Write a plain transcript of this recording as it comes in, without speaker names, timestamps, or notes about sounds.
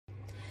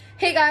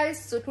Hey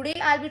guys, so today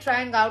I'll be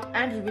trying out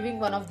and reviewing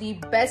one of the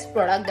best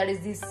product, that is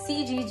the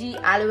CGG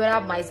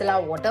Aloevera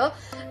Micellar water.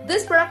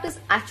 This product is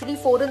actually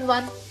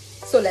 4-in-1,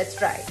 so let's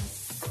try.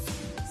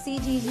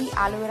 CGG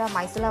Aloevera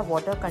Micellar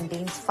water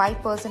contains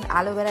 5%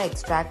 aloe vera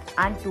extract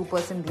and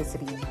 2%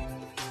 glycerine.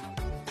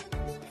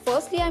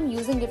 Firstly, I'm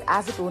using it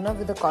as a toner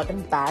with a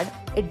cotton pad.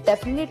 It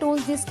definitely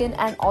tones the skin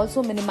and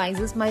also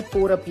minimizes my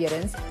pore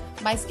appearance.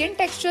 My skin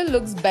texture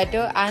looks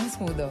better and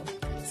smoother.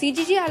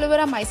 CGG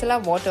Aloevera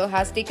Micellar water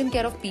has taken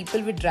care of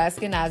people with dry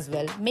skin as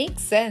well.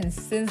 Makes sense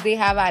since they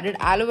have added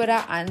aloe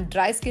vera and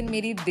dry skin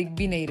मेरी दिख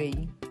भी नहीं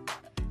रही.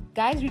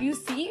 Guys, did you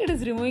see? It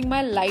is removing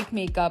my light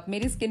makeup.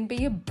 मेरी skin पे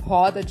ये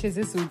बहुत अच्छे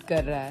से suit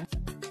कर रहा है.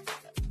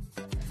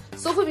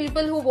 So for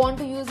people who want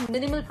to use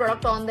minimal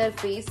product on their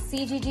face,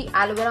 CGG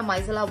Aloevera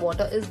Micellar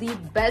water is the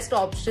best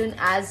option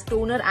as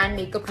toner and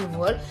makeup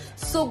remover.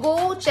 So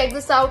go check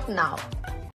this out now.